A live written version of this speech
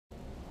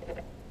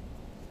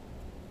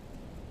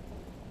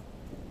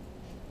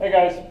Hey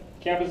guys,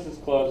 campus is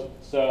closed,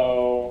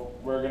 so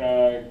we're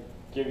gonna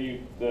give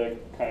you the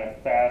kind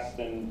of fast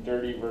and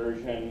dirty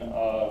version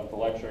of the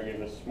lecture I gave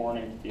this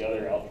morning to the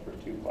other Algebra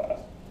 2 class.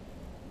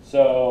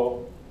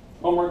 So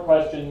homework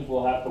questions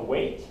will have to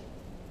wait,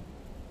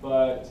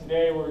 but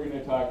today we're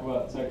gonna talk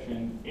about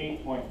section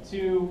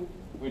 8.2,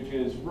 which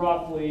is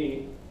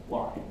roughly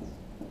lines.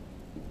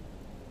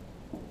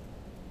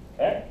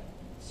 Okay,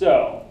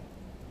 so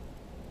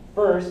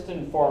first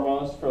and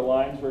foremost, for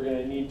lines, we're going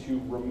to need to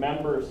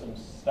remember some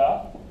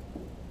stuff.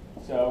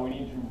 So we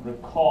need to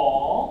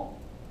recall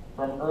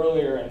from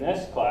earlier in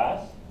this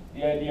class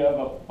the idea of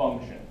a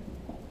function.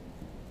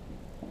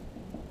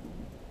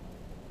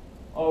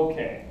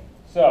 Okay,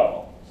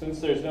 so since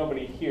there's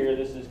nobody here,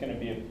 this is going to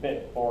be a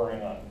bit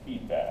boring on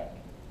feedback.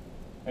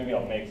 Maybe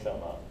I'll make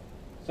some up.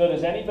 So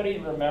does anybody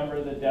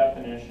remember the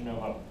definition of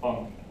a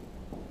function?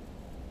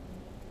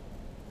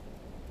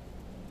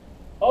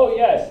 Oh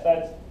yes,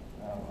 that's...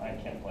 I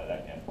can't play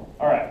that game.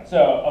 All right,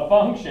 so a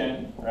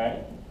function,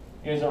 right,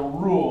 is a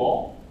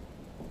rule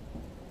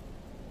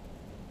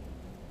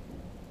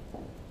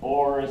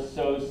or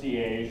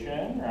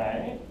association,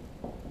 right,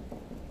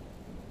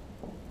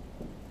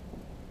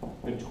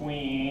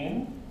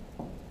 between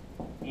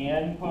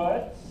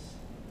inputs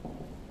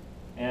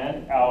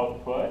and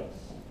outputs.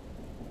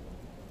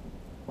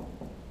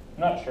 I'm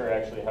not sure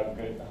actually how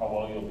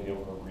well you'll be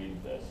able to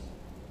read this.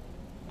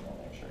 I'll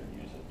make sure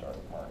to use a dark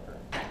marker.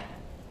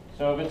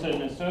 So if it's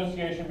an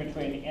association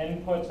between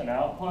inputs and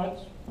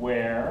outputs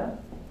where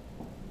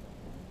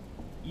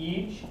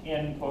each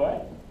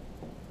input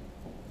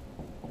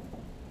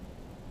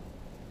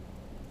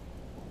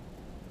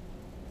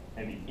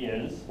maybe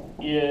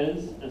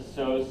is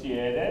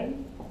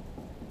associated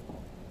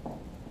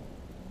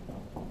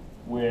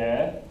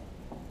with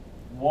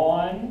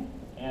one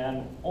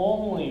and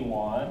only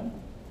one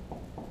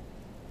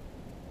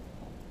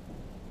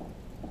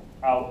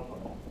output.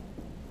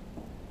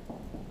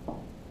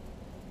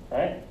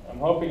 Right? I'm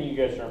hoping you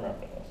guys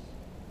remember this.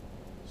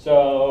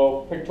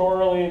 So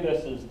pictorially,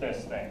 this is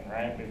this thing,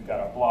 right? We've got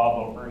a blob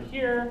over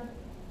here,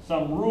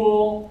 some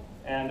rule,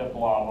 and a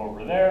blob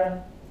over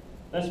there.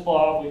 This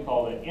blob we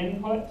call the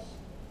inputs.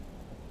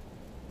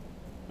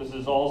 This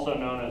is also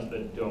known as the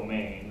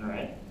domain,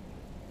 right?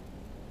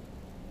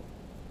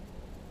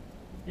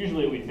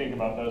 Usually we think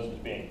about those as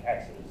being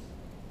x's.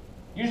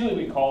 Usually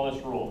we call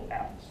this rule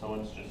f, so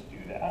let's just do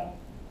that.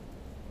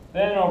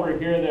 Then over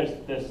here,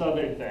 there's this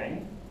other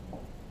thing.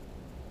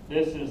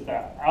 This is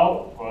the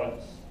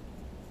outputs.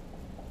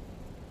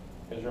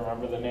 Guys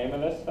remember the name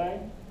of this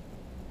thing?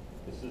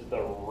 This is the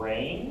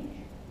range.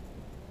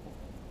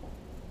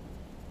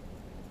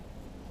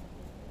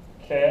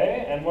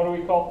 Okay, and what do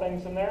we call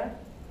things in there?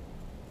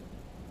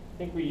 I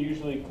think we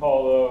usually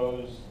call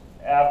those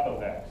f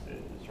of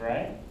x's,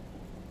 right?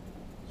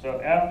 So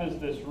f is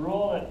this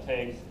rule that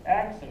takes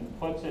x and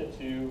puts it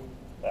to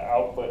the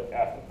output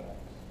f of x.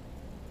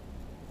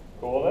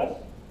 Cool with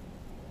this?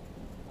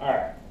 All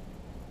right.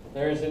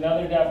 There's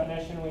another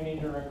definition we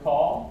need to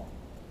recall,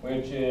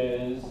 which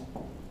is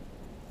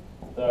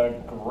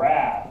the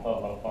graph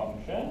of a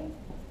function.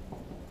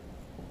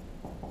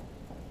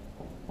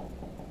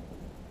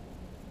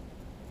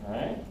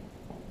 Right?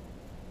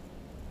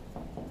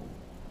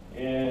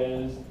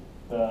 Is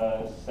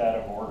the set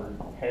of ordered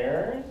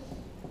pairs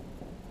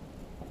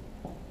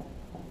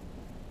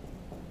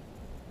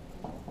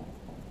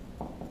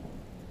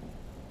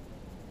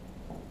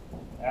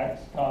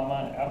x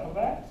comma f of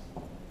x.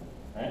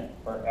 Right?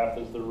 Where f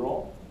is the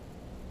rule.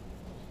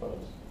 I suppose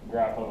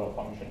graph of a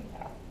function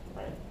f,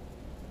 right?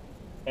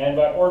 And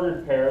by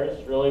ordered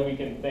pairs, really we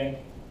can think,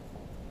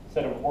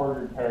 instead of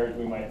ordered pairs,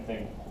 we might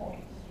think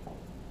points.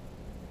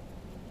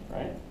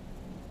 Right?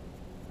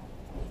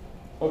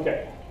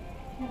 Okay.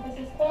 Campus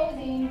is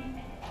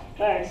closing.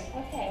 Thanks.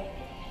 Okay.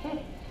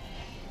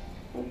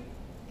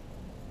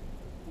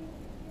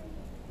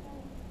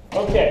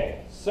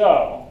 Okay,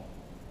 so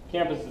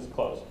campus is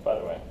closed, by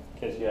the way, in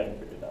case you hadn't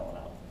figured that one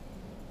out.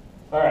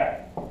 All right,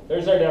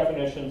 there's our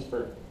definitions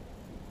for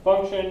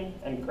function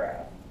and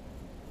graph.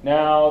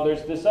 Now,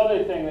 there's this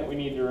other thing that we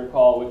need to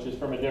recall, which is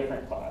from a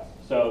different class.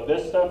 So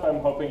this stuff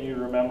I'm hoping you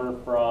remember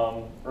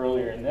from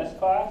earlier in this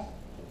class.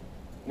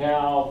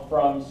 Now,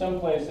 from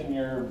someplace in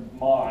your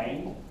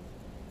mind,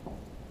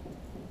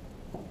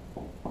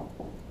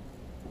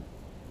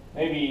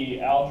 maybe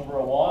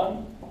Algebra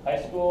 1,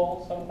 high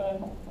school,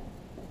 something.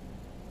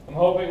 I'm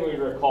hoping we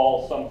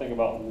recall something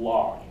about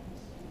lines.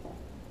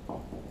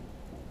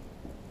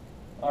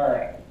 All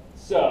right,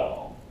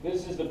 so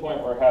this is the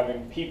point where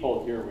having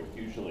people here would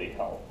usually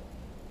help.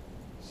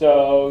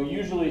 So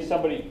usually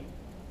somebody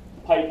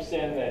pipes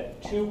in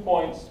that 2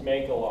 points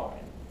make a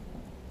line.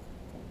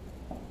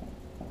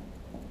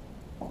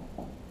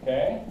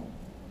 Okay?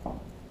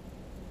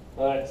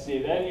 Let's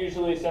see, then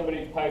usually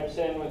somebody pipes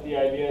in with the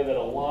idea that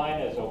a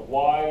line is a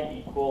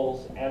y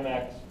equals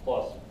mx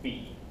plus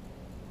b.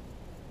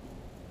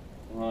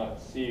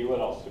 Let's see, what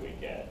else do we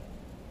get?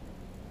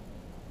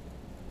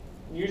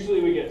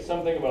 Usually we get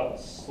something about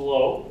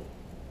slope.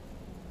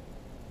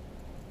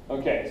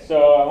 Okay,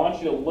 so I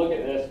want you to look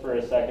at this for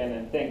a second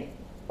and think,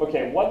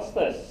 okay, what's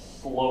the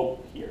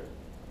slope here?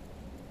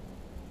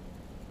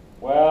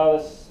 Well,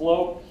 the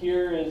slope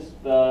here is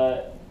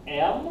the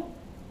m.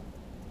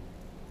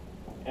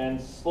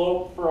 And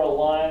slope for a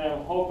line,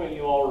 I'm hoping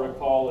you all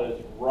recall,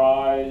 is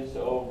rise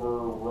over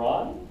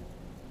run,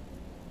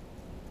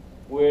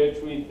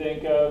 which we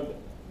think of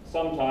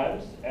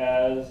sometimes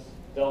as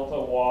delta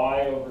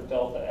y over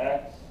delta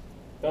x.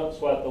 Don't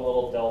sweat the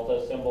little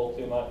delta symbol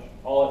too much.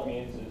 All it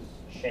means is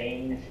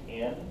change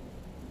in.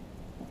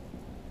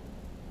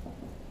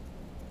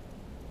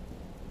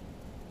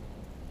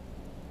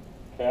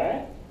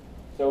 Okay,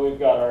 so we've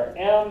got our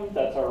m,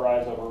 that's our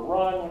rise over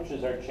run, which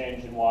is our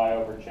change in y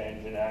over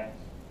change in x.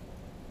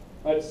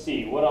 Let's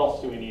see, what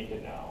else do we need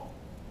to know?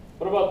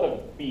 What about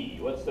the b?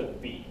 What's the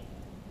b?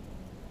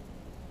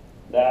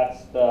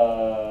 That's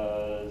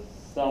the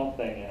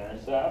something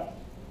intercept.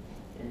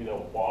 Maybe the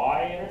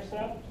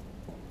y-intercept?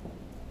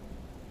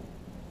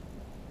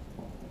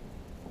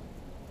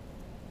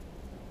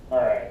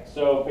 Alright,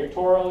 so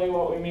pictorially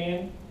what we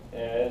mean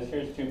is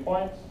here's 2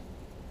 points,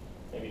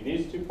 maybe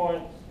these 2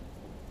 points,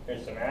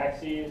 here's some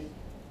axes.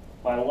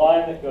 My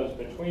line that goes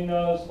between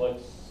those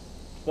looks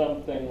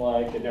something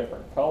like a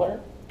different color.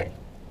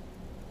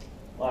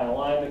 My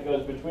line that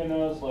goes between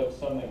those looks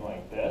something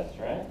like this,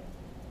 right?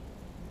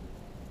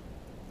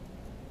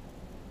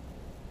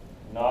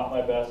 Not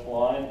my best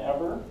line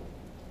ever.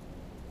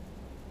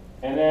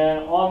 And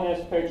then on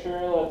this picture,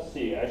 let's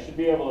see, I should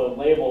be able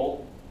to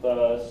label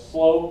the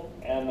slope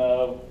and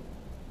the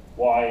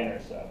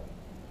y-intercept.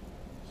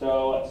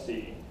 So let's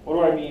see, what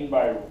do I mean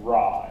by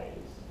rise?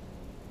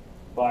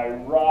 By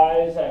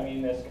rise, I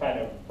mean this kind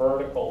of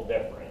vertical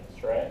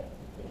difference, right,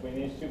 between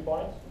these 2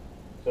 points.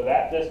 So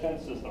that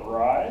distance is the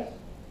rise.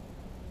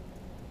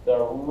 The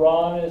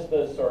run is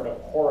the sort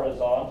of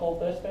horizontal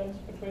distance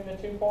between the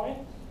 2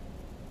 points.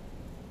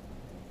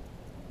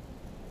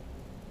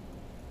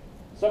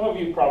 Some of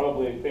you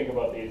probably think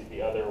about these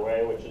the other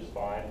way, which is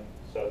fine.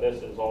 So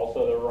this is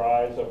also the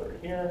rise over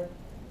here,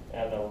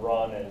 and the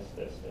run is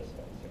this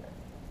distance here.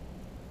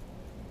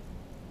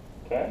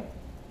 Okay?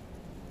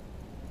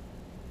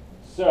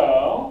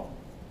 So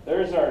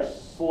there's our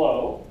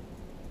slope.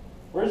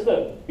 Where's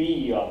the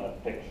B on the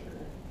picture?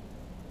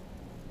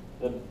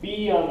 The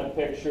B on the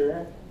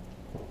picture,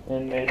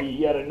 and maybe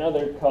yet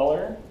another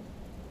color,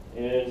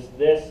 is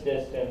this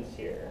distance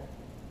here.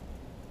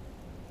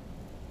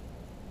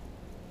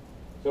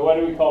 So why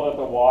do we call that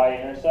the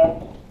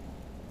y-intercept?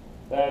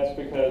 That's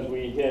because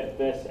we hit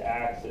this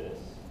axis,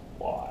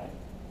 y.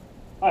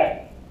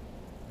 Hi.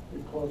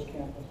 We closed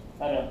campus.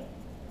 I know.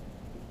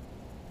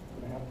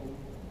 Gonna have to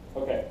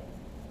leave. Okay.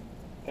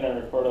 Can I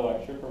record a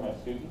lecture for my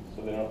students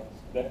so they don't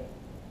stay?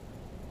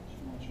 She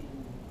wants you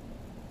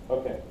to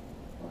leave. Okay.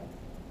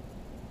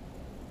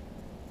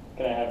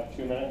 Can I have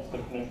 2 minutes to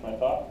finish my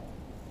thought?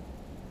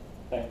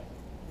 Thanks.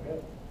 Go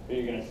ahead. Are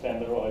you going to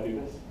stand there while I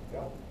do this?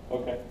 Yeah.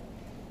 Okay.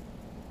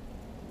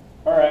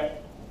 All right.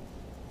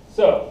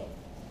 So,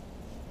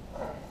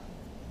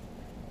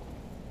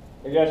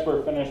 I guess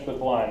we're finished with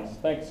lines.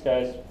 Thanks,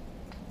 guys.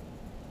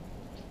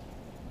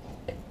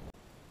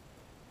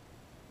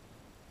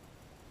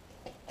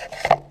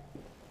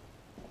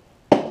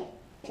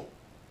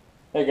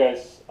 Hey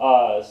guys,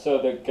 so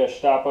the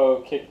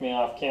Gestapo kicked me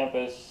off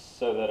campus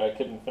so that I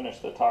couldn't finish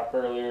the talk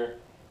earlier.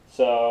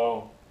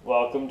 So,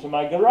 welcome to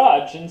my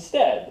garage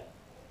instead.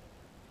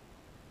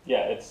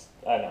 Yeah,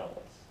 I know,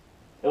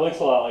 it looks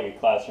a lot like a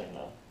classroom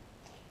though,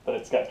 but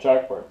it's got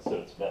chalkboards, so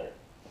it's better.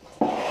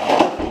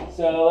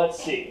 So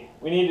let's see,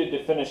 we needed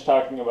to finish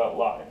talking about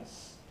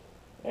lines.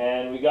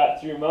 And we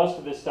got through most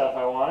of the stuff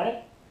I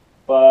wanted,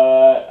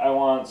 but I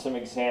want some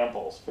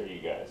examples for you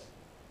guys.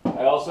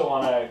 I also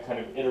want to kind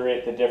of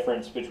iterate the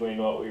difference between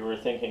what we were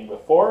thinking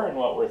before and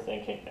what we're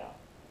thinking now.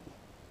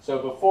 So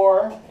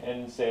before,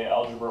 in say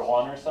algebra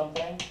 1 or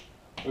something,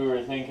 we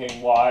were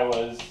thinking y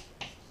was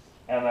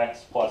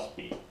mx plus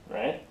b,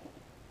 right?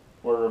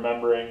 We're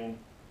remembering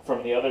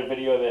from the other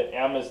video that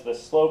m is the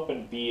slope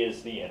and b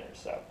is the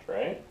intercept,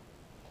 right?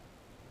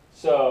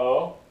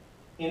 So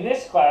in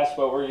this class,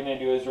 what we're going to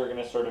do is we're going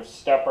to sort of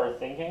step our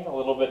thinking a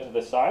little bit to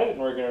the side, and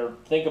we're going to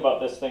think about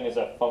this thing as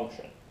a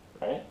function,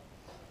 right?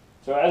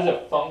 So as a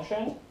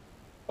function,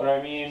 what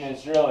I mean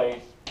is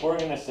really, we're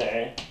going to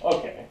say,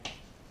 okay,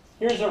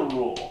 here's a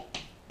rule.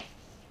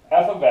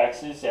 F of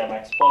x is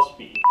mx plus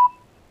b.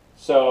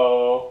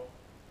 So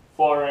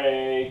for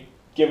a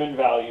given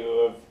value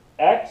of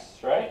x,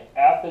 right,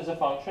 f is a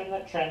function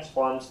that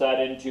transforms that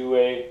into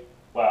a,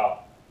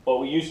 well, what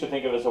we used to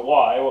think of as a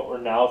y, what we're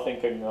now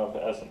thinking of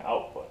as an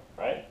output,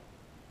 right?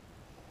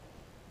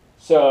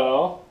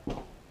 So,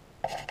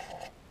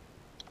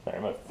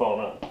 sorry, my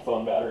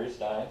phone battery's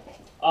dying.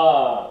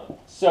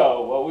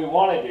 So what we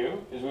want to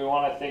do is we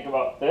want to think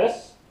about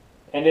this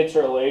and its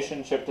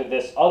relationship to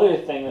this other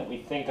thing that we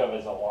think of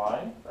as a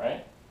line,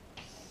 right?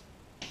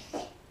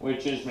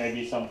 Which is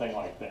maybe something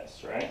like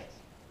this, right?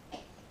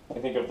 We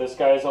think of this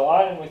guy as a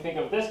line, and we think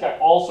of this guy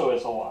also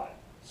as a line.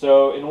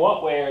 So in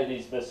what way are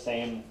these the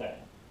same thing?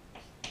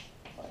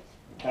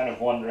 kind of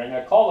wondering,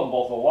 I call them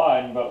both a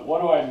line, but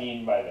what do I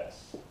mean by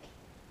this?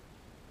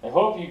 I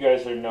hope you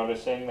guys are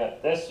noticing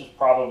that this is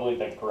probably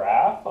the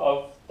graph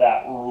of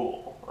that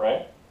rule,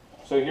 right?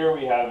 So here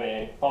we have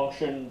a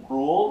function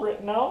rule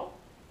written out,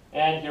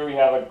 and here we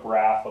have a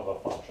graph of a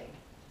function.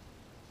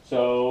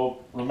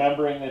 So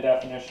remembering the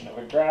definition of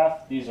a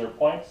graph, these are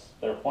points.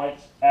 They're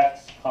points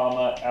x,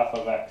 comma, f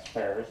of x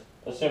pairs,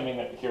 assuming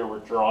that here we're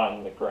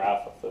drawing the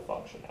graph of the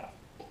function f.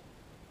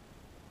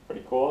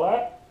 Pretty cool with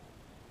that?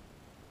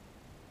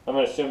 I'm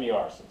going to assume you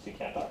are, since you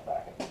can't talk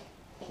back.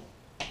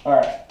 All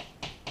right.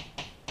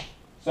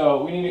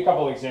 So we need a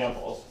couple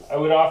examples. I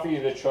would offer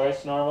you the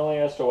choice normally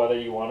as to whether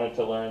you wanted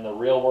to learn the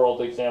real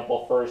world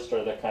example first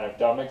or the kind of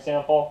dumb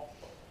example.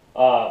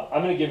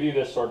 I'm going to give you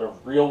this sort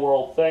of real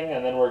world thing,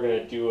 and then we're going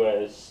to do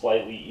a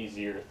slightly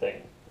easier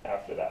thing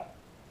after that.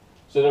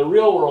 So the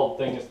real world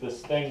thing is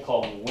this thing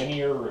called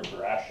linear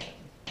regression.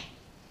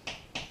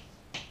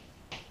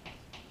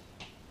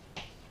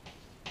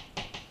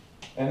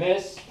 And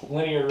this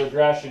linear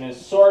regression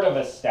is sort of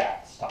a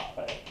stats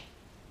topic.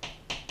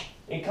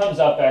 It comes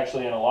up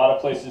actually in a lot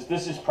of places.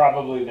 This is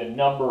probably the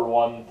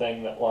 #1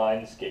 thing that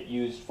lines get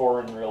used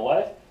for in real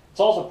life. It's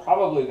also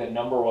probably the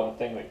 #1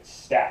 thing that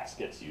stats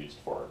gets used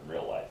for in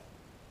real life.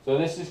 So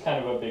this is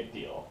kind of a big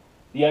deal.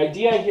 The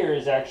idea here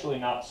is actually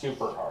not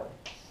super hard.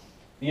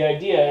 The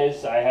idea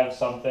is I have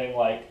something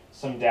like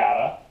some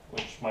data,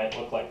 which might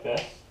look like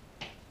this.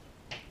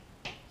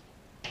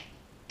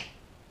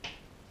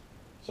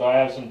 So I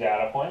have some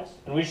data points,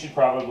 and we should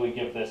probably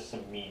give this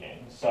some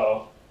meaning.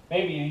 So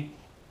maybe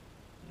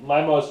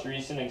my most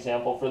recent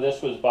example for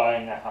this was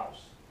buying a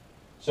house.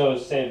 So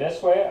say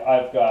this way,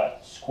 I've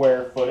got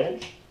square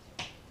footage,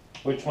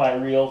 which my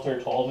realtor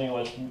told me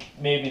was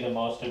maybe the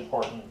most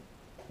important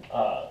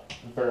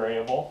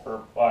variable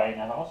for buying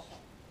a house.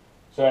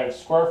 So I have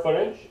square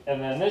footage,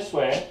 and then this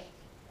way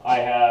I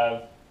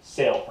have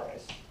sale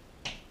price.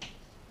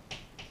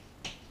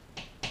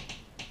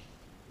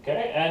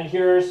 Okay, and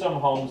here are some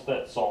homes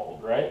that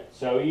sold, right?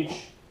 So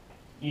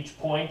each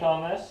point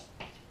on this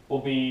will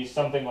be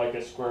something like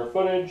a square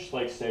footage.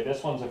 Like say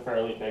this one's a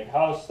fairly big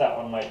house, that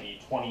one might be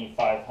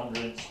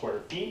 2,500 square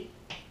feet.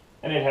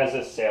 And it has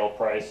a sale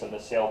price, and the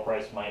sale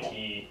price might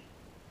be,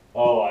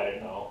 oh, I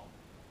don't know,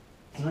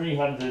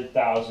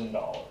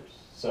 $300,000.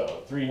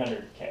 So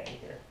 300K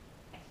here.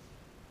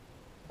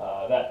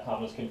 That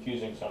comma's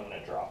confusing, so I'm going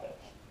to drop it.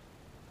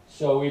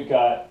 So we've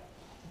got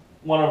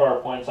one of our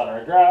points on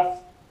our graph.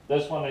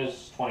 This one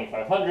is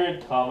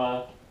 2,500,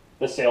 comma,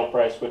 the sale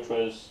price, which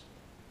was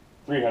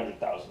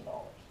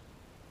 $300,000.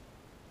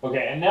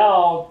 Okay, and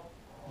now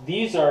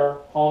these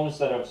are homes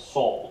that have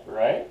sold,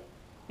 right?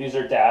 These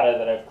are data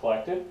that I've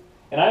collected.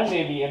 And I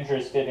may be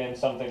interested in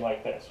something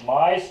like this.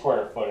 My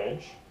square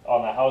footage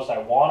on the house I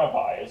want to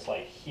buy is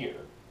like here.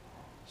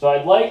 So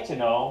I'd like to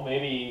know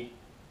maybe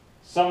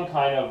some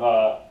kind of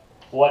a,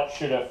 what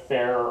should a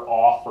fair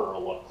offer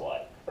look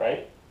like,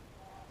 right?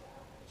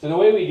 So the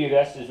way we do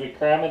this is we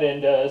cram it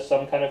into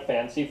some kind of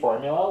fancy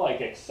formula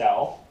like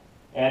Excel.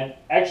 And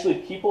actually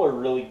people are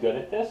really good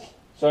at this.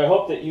 So I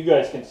hope that you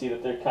guys can see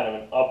that there's kind of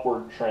an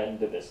upward trend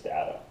to this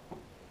data.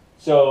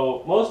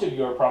 So most of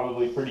you are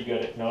probably pretty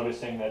good at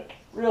noticing that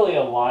really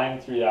a line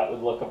through that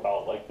would look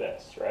about like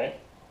this, right?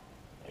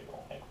 Maybe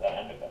we'll make that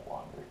end a bit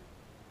longer.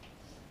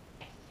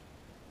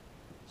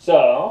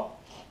 So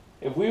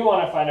if we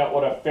want to find out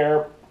what a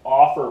fair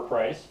offer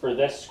price for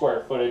this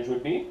square footage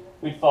would be,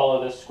 we'd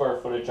follow this square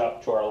footage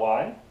up to our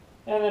line,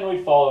 and then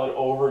we'd follow it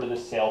over to the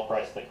sale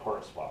price that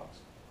corresponds.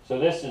 So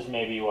this is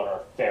maybe what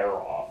our fair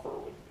offer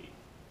would be.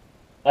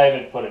 I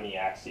haven't put any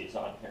axes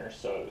on here,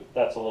 so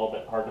that's a little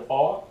bit hard to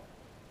follow.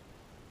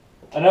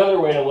 Another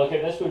way to look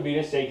at this would be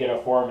to say get a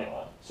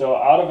formula. So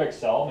out of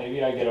Excel,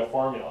 maybe I get a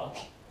formula.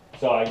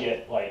 So I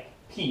get like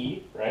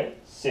P, right?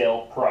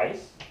 Sale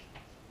price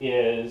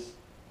is,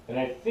 and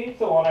I think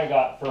the one I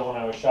got for when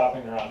I was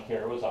shopping around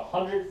here was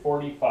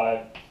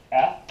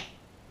 145F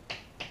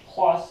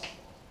plus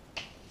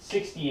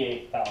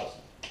 68,000.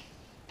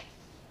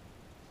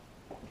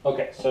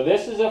 Okay, so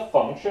this is a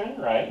function,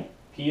 right?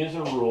 P is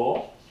a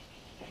rule.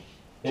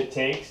 It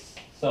takes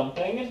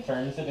something and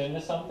turns it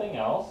into something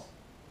else.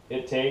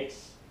 It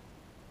takes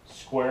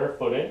square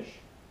footage,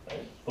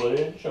 right?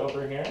 Footage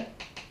over here,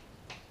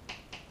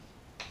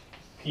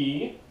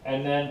 P,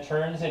 and then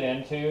turns it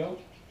into,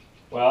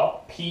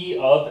 well, P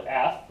of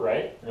F,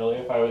 right? Really,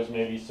 if I was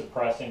maybe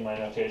suppressing my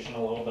notation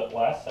a little bit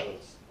less, I would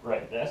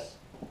write this.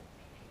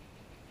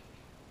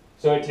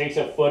 So it takes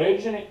a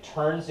footage and it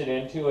turns it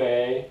into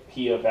a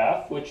P of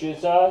F, which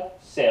is a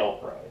sale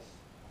price.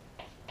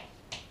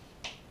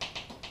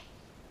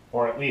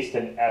 Or at least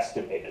an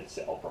estimated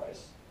sale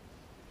price.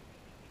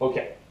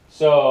 Okay,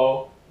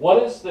 so what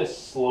does the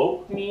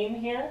slope mean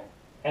here?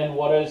 And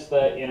what does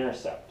the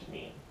intercept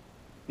mean?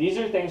 These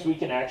are things we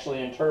can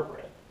actually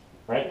interpret,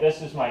 right?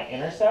 This is my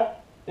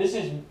intercept. This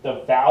is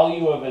the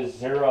value of a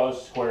 0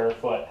 square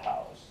foot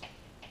house.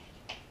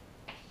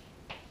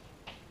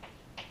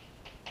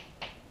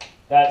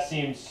 That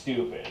seems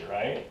stupid,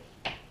 right?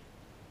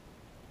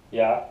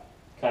 Yeah,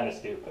 kind of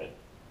stupid.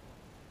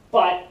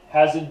 but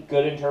has a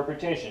good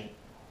interpretation.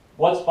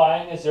 What's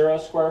buying a 0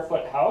 square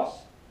foot house?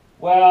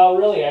 Well,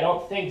 really, I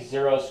don't think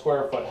 0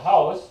 square foot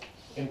house.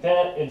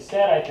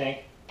 Instead, I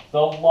think the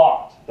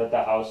lot that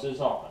the house is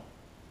on,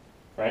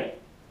 right?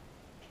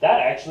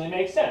 That actually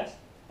makes sense.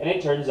 And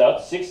it turns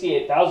out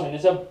 68,000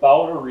 is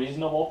about a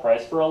reasonable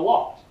price for a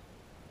lot.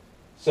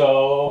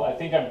 So I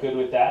think I'm good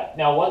with that.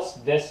 Now, what's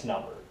this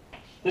number?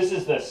 This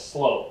is the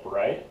slope,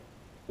 right?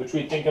 Which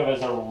we think of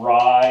as a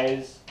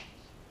rise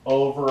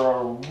over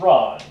a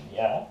run,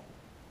 yeah?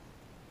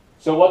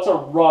 So what's a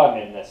run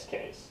in this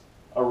case?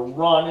 A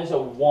run is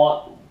a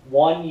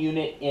one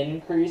unit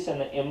increase in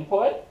the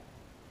input.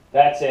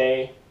 That's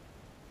a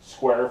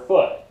square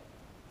foot.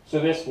 So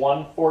this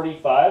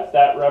 145,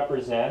 that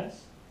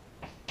represents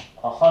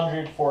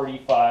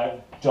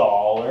 $145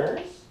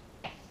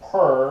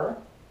 per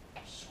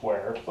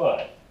square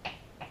foot.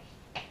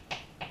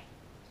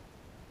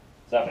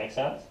 Does that make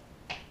sense?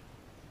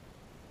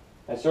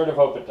 I sort of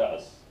hope it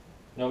does.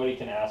 Nobody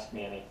can ask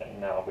me anything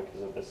now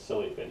because of this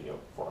silly video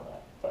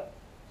format, but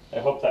I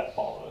hope that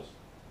follows.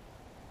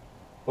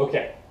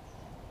 Okay,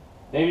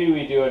 maybe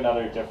we do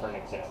another different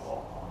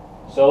example.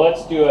 So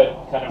let's do a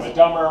kind of a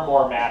dumber,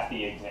 more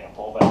mathy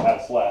example that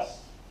has less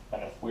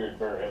kind of weird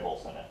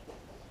variables in it.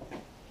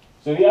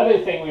 So the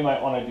other thing we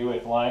might want to do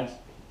with lines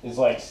is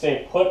like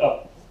say put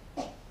a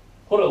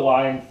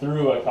line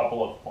through a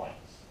couple of points.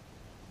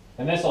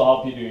 And this will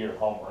help you do your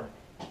homework.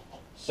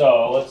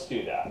 So let's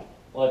do that.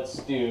 Let's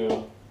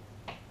do,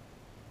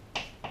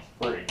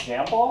 for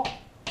example,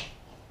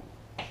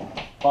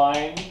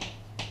 find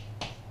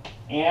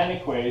an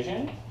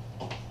equation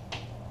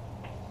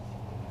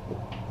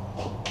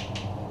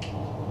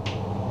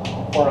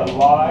for a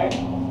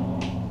line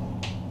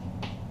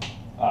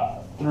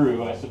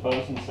through, I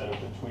suppose, instead of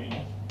between.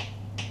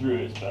 Through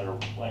is better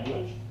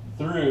language.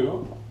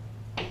 Through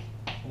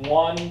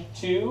 1,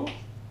 2,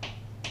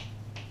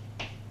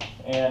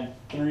 and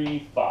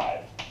 3, 5.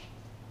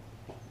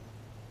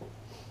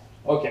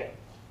 Okay,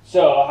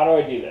 so how do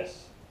I do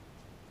this?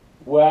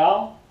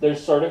 Well,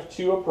 there's sort of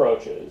two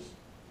approaches.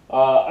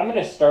 I'm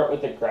going to start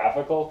with the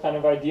graphical kind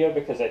of idea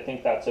because I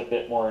think that's a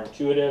bit more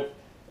intuitive,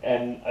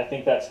 and I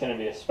think that's going to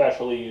be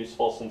especially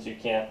useful since you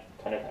can't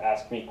kind of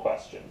ask me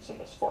questions in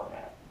this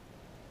format.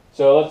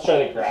 So let's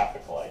try the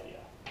graphical idea.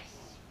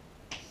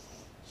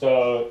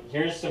 So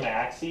here's some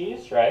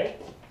axes, right?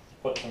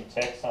 Put some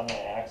ticks on the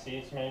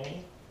axes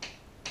maybe.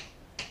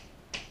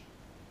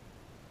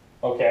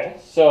 Okay,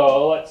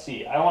 so let's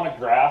see. I want to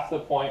graph the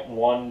point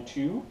 1,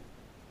 2.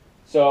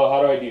 So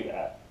how do I do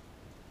that?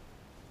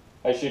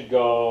 I should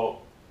go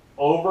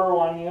over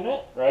 1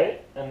 unit,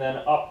 right? And then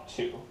up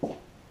 2.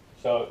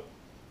 So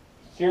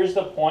here's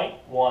the point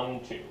 1,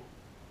 2.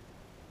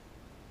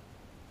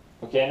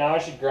 Okay, now I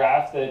should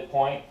graph the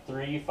point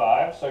 3,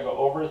 5. So I go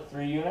over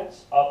 3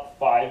 units, up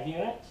 5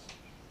 units.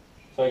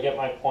 So I get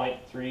my point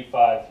 3,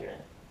 5 here.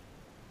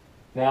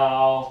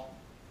 Now,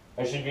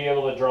 I should be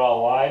able to draw a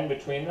line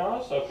between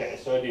those. Okay,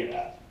 so I do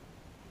that.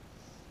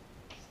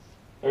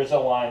 There's a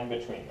line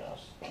between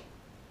those.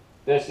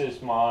 This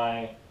is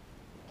my,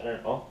 I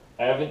don't know,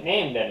 I haven't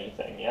named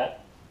anything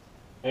yet.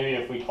 Maybe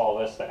if we call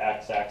this the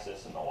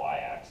x-axis and the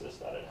y-axis,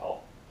 that'd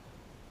help.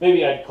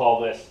 Maybe I'd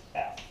call this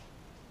F,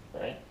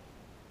 right?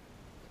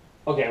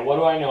 Okay, what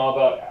do I know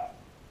about F?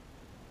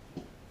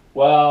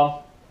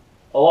 Well,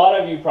 a lot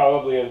of you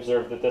probably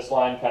observed that this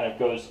line kind of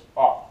goes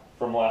up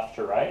from left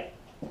to right.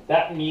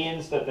 That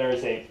means that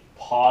there's a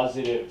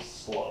positive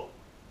slope,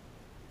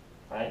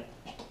 right?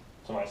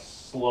 So my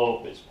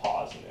slope is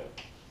positive.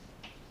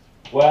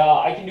 Well,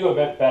 I can do a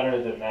bit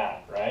better than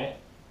that, right?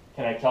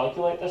 Can I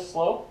calculate the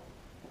slope?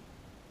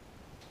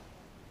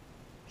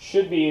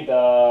 Should be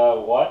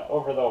the what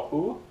over the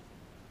who?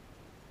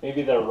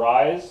 Maybe the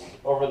rise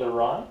over the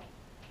run.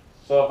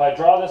 So if I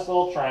draw this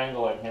little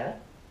triangle in here,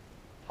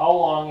 how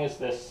long is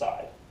this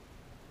side?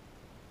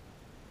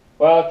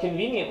 Well,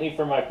 conveniently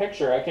for my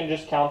picture, I can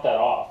just count that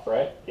off,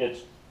 right?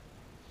 It's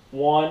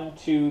 1,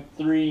 2,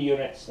 3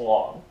 units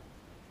long.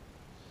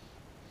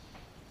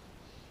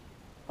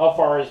 How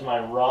far is my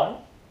run?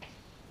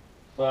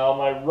 Well,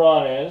 my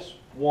run is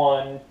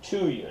 1,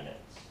 2 units.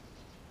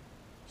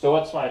 So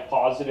what's my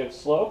positive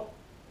slope?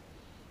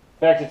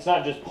 In fact, it's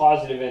not just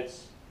positive,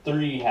 it's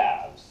 3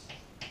 halves,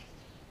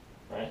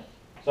 right?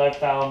 So I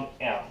found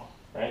m,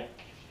 right?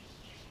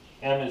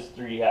 M is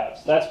 3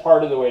 halves. That's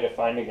part of the way to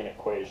finding an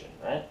equation,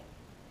 right?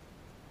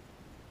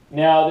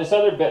 Now, this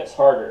other bit's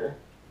harder,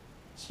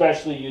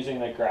 especially using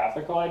the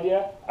graphical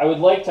idea. I would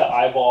like to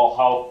eyeball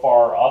how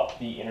far up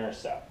the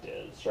intercept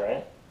is,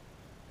 right?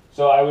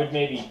 So I would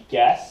maybe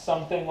guess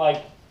something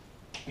like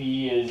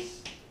b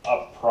is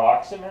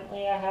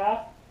approximately a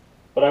half,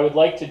 but I would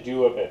like to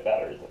do a bit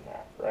better than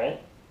that, right?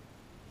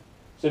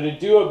 So to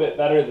do a bit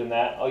better than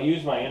that, I'll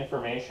use my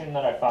information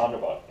that I found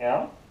about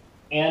m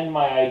and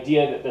my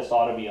idea that this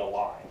ought to be a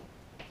line.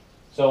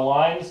 So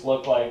lines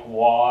look like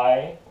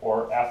y,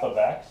 or f of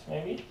x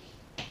maybe,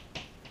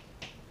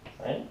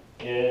 right,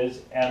 is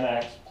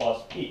mx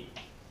plus p.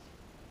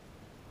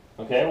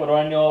 Okay, what do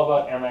I know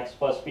about mx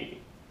plus p?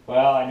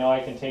 Well, I know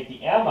I can take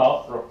the m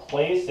out,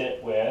 replace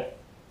it with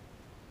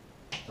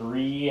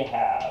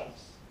 3/2.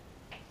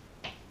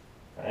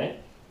 Right?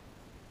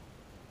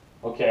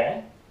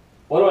 Okay.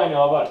 What do I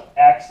know about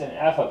x and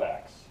f of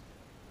x?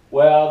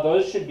 Well,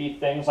 those should be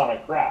things on a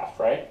graph,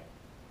 right?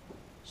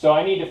 So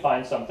I need to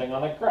find something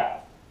on the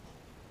graph.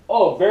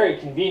 Oh, very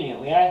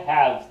conveniently, I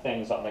have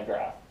things on the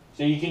graph.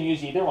 So you can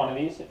use either one of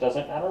these, it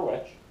doesn't matter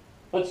which.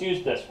 Let's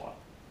use this one.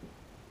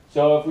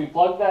 So if we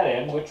plug that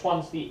in, which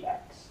one's the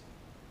x?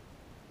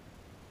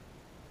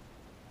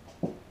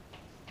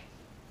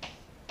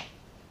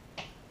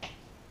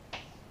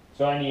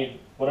 So I need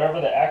whatever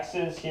the x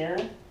is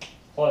here,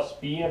 plus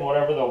b, and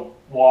whatever the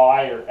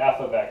y or f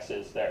of x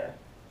is there.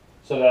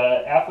 So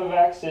the f of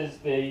x is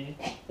the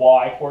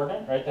y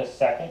coordinate, right? The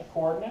second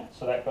coordinate,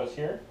 so that goes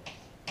here.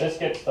 This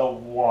gets the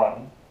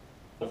 1,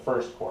 the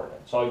first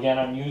coordinate. So again,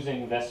 I'm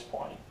using this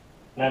point.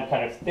 And I'm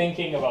kind of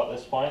thinking about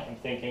this point. I'm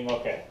thinking,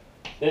 okay,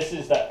 this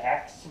is the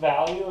x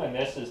value, and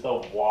this is the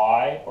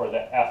y, or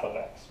the f of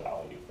x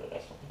value for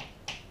this one.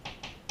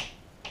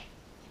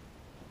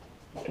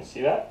 Okay,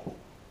 see that?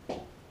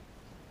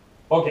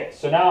 Okay,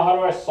 so now how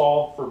do I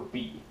solve for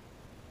b?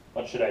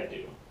 What should I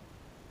do?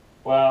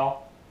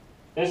 Well,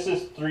 this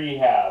is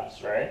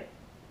 3/2, right?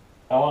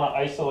 I want to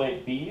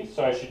isolate b,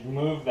 so I should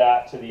move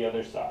that to the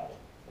other side.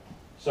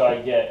 So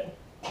I get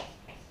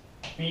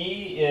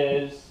b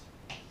is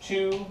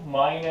 2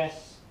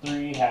 minus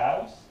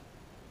 3/2.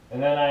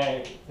 And then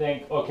I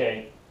think,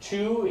 okay,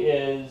 2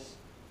 is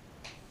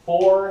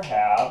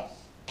 4/2.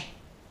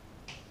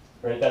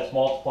 Right, that's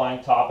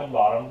multiplying top and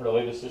bottom.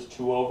 Really, this is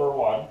 2 over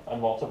 1.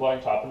 I'm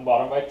multiplying top and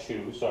bottom by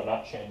 2, so I'm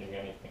not changing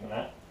anything in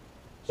that.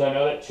 So I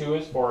know that 2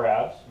 is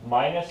 4/2.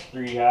 Minus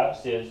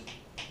 3/2 is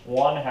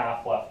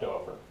 1/2 left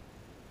over.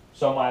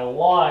 So my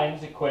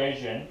line's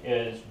equation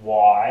is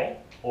y,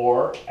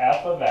 or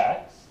f of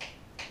x,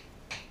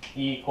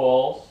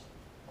 equals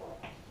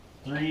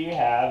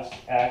 3/2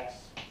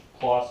 x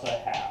plus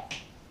 1/2.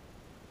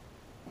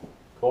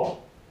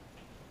 Cool?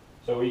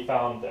 So we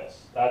found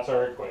this. That's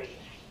our equation.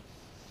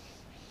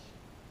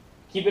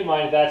 Keep in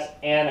mind that's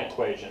an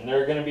equation.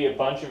 There are going to be a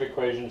bunch of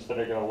equations that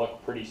are going to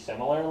look pretty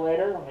similar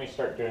later when we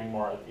start doing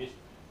more of these.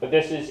 But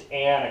this is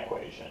an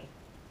equation.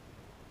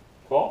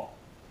 Cool?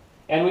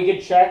 And we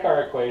could check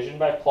our equation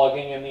by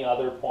plugging in the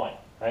other point,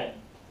 right?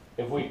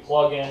 If we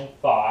plug in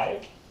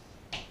 5,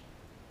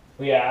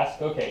 we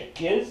ask, okay,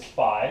 is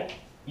 5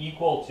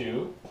 equal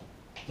to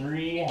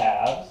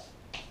 3/2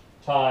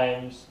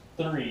 times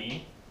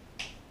 3?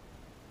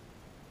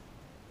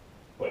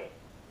 Wait,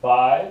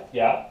 5,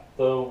 yeah,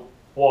 the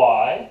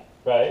y,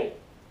 right,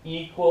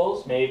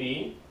 equals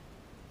maybe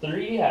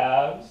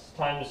 3/2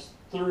 times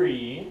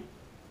 3.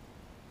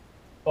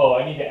 Oh,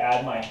 I need to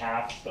add my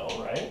half still,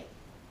 right?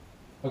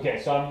 Okay,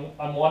 so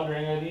I'm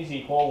wondering, are these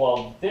equal?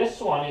 Well, this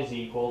one is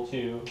equal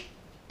to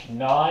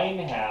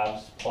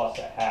 9/2 plus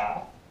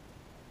 1/2.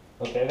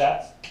 Okay,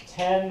 that's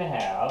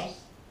 10/2.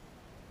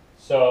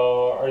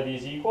 So are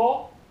these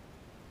equal?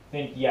 I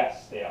think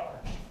yes, they are.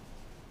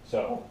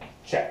 So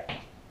check.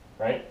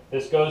 Right?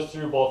 This goes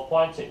through both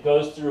points. It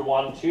goes through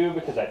 1, 2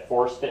 because I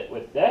forced it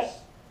with this.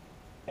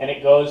 And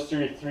it goes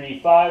through 3,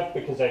 5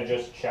 because I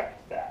just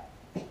checked that.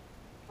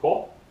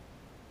 Cool?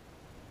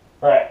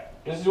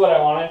 Alright, this is what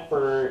I wanted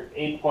for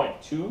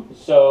 8.2.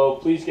 So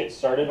please get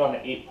started on the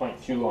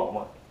 8.2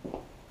 homework.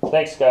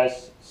 Thanks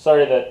guys.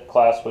 Sorry that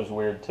class was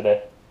weird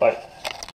today. Bye.